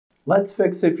Let's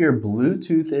fix if your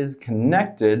Bluetooth is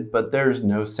connected, but there's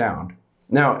no sound.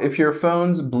 Now, if your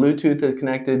phone's Bluetooth is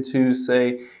connected to,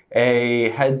 say, a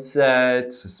headset,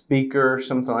 a speaker,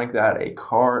 something like that, a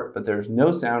car, but there's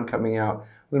no sound coming out,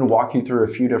 I'm going to walk you through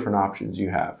a few different options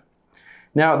you have.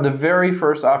 Now, the very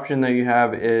first option that you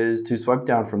have is to swipe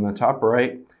down from the top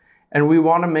right, and we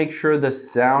want to make sure the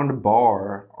sound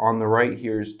bar on the right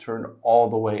here is turned all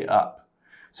the way up.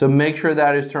 So make sure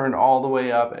that is turned all the way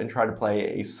up and try to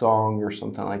play a song or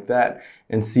something like that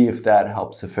and see if that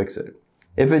helps to fix it.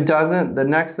 If it doesn't, the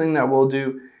next thing that we'll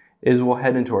do is we'll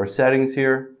head into our settings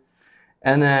here,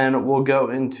 and then we'll go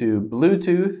into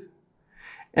Bluetooth.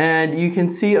 And you can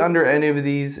see under any of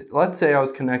these, let's say I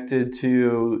was connected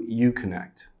to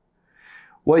Uconnect.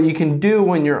 What you can do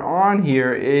when you're on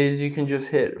here is you can just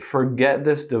hit forget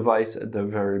this device at the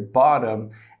very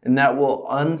bottom, and that will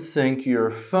unsync your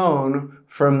phone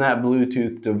from that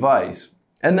Bluetooth device.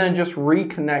 And then just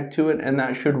reconnect to it, and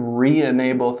that should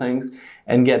re-enable things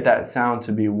and get that sound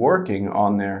to be working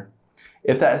on there.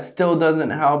 If that still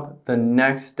doesn't help, the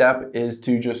next step is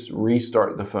to just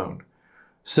restart the phone.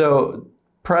 So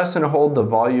press and hold the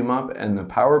volume up and the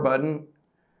power button,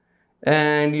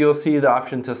 and you'll see the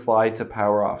option to slide to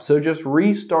power off. So just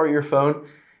restart your phone,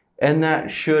 and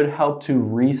that should help to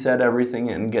reset everything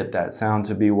and get that sound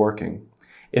to be working.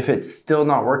 If it's still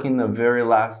not working, the very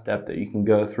last step that you can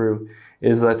go through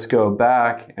is let's go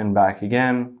back and back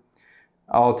again.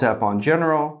 I'll tap on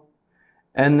General,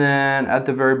 and then at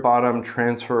the very bottom,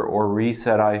 Transfer or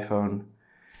Reset iPhone.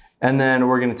 And then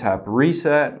we're going to tap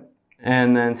Reset,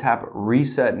 and then tap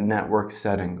Reset Network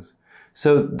Settings.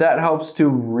 So that helps to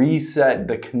reset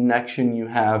the connection you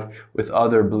have with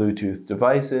other Bluetooth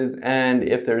devices, and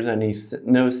if there's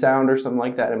no sound or something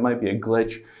like that, it might be a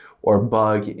glitch or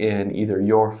bug in either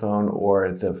your phone or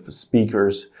the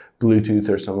speaker's Bluetooth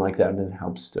or something like that, and it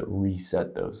helps to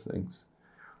reset those things.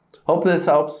 Hope this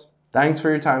helps. Thanks for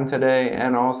your time today,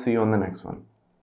 and I'll see you on the next one.